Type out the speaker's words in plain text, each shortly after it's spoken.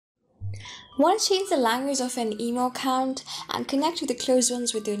Want to change the language of an email account and connect with the close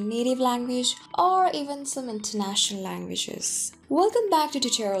ones with your native language or even some international languages? Welcome back to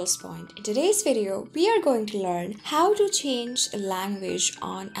Tutorials Point. In today's video, we are going to learn how to change a language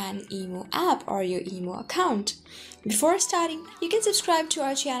on an email app or your email account. Before starting, you can subscribe to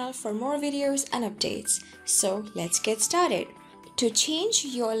our channel for more videos and updates. So let's get started. To change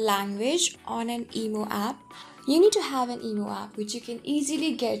your language on an email app, you need to have an email app which you can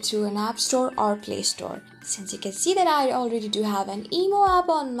easily get to an app store or play store. Since you can see that I already do have an email app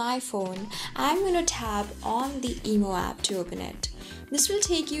on my phone, I'm going to tap on the email app to open it. This will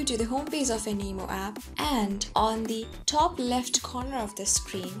take you to the home page of an email app, and on the top left corner of the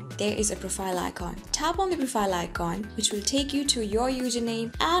screen there is a profile icon. Tap on the profile icon, which will take you to your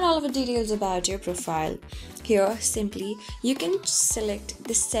username and all of the details about your profile. Here simply you can select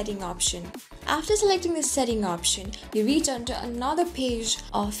the setting option. After selecting the setting option, you reach onto another page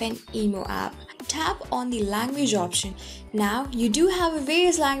of an email app. Tap on the language option. Now you do have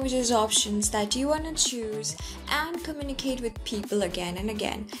various languages options that you want to choose and communicate with people again and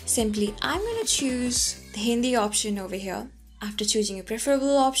again. Simply, I'm going to choose the Hindi option over here. After choosing a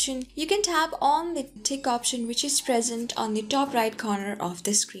preferable option, you can tap on the tick option which is present on the top right corner of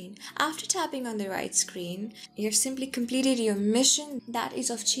the screen. After tapping on the right screen, you have simply completed your mission, that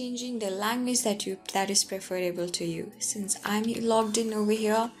is of changing the language that is preferable to you. Since I'm logged in over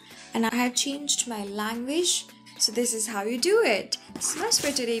here and I have changed my language, so this is how you do it. So much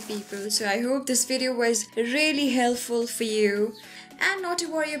for today, people. So I hope this video was really helpful for you. And not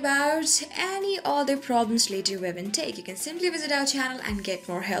to worry about any other problems later web intake. You can simply visit our channel and get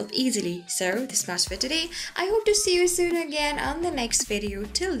more help easily. So this much for today. I hope to see you soon again on the next video.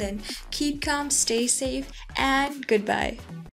 Till then, keep calm, stay safe, and goodbye.